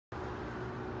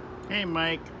Hey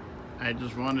Mike, I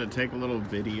just wanted to take a little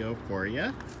video for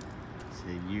you so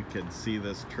you could see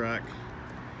this truck.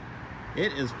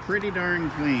 It is pretty darn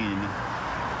clean.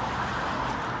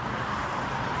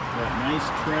 Got nice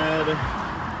tread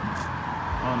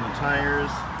on the tires.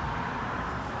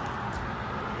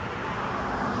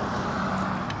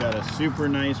 Got a super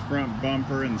nice front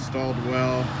bumper installed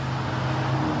well.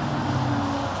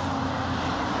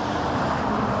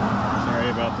 Sorry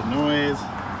about the noise.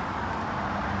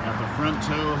 Got the front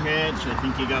tow hitch. I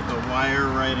think you got the wire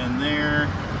right in there.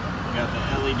 You got the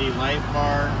LED light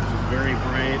bar, which is very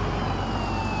bright.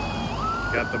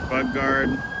 Got the bug guard.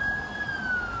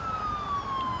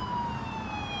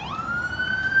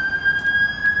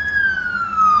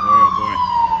 Oh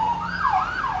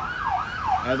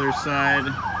boy. Other side,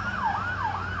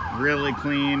 really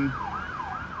clean.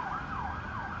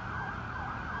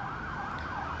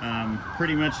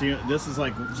 Pretty much this is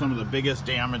like some of the biggest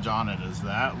damage on it is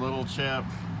that little chip.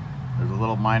 There's a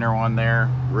little minor one there,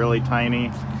 really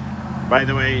tiny. By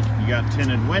the way, you got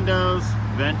tinted windows,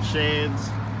 vent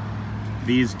shades.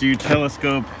 These do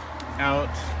telescope out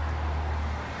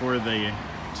for the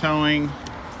towing.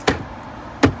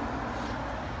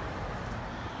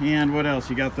 And what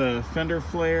else? You got the fender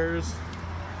flares.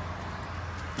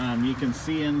 You can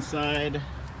see inside,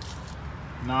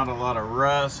 not a lot of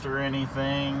rust or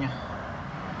anything.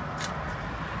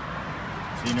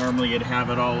 So normally you'd have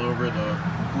it all over the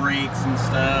brakes and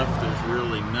stuff. There's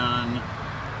really none.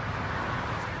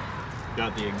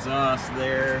 Got the exhaust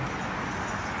there.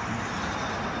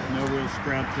 No real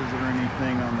scratches or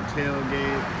anything on the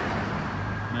tailgate.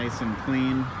 Nice and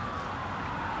clean.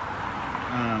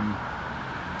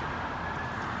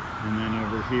 And then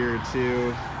over here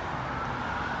too,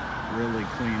 really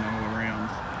clean all around.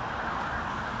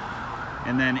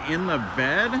 And then in the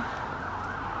bed,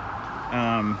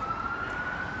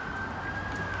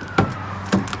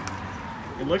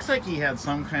 it looks like he had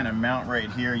some kind of mount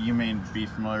right here. You may be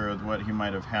familiar with what he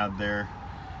might have had there.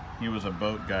 He was a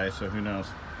boat guy, so who knows.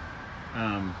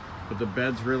 But the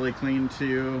bed's really clean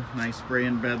too. Nice spray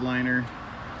and bed liner.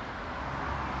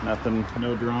 Nothing,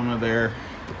 no drama there.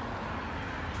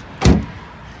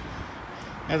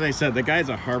 As I said, the guy's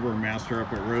a harbor master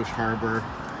up at Roche Harbor.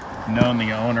 Known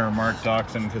the owner, Mark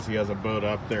Doxson, because he has a boat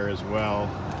up there as well.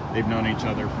 They've known each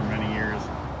other for many years.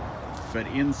 But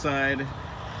inside,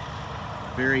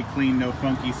 very clean, no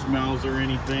funky smells or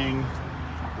anything.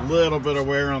 Little bit of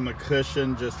wear on the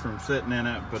cushion just from sitting in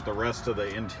it, but the rest of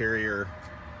the interior,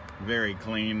 very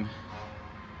clean.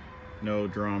 No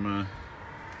drama.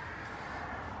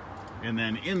 And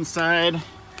then inside,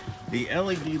 the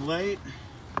LED light,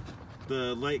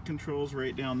 the light controls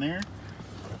right down there.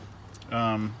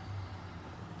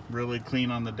 Really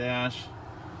clean on the dash.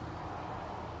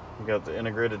 We got the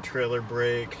integrated trailer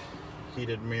brake,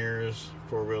 heated mirrors,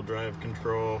 four-wheel drive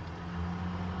control.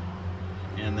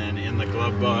 And then in the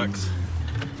glove box,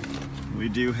 we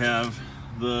do have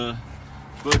the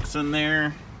books in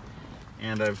there,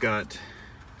 and I've got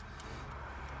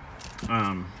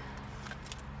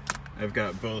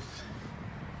both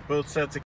sets of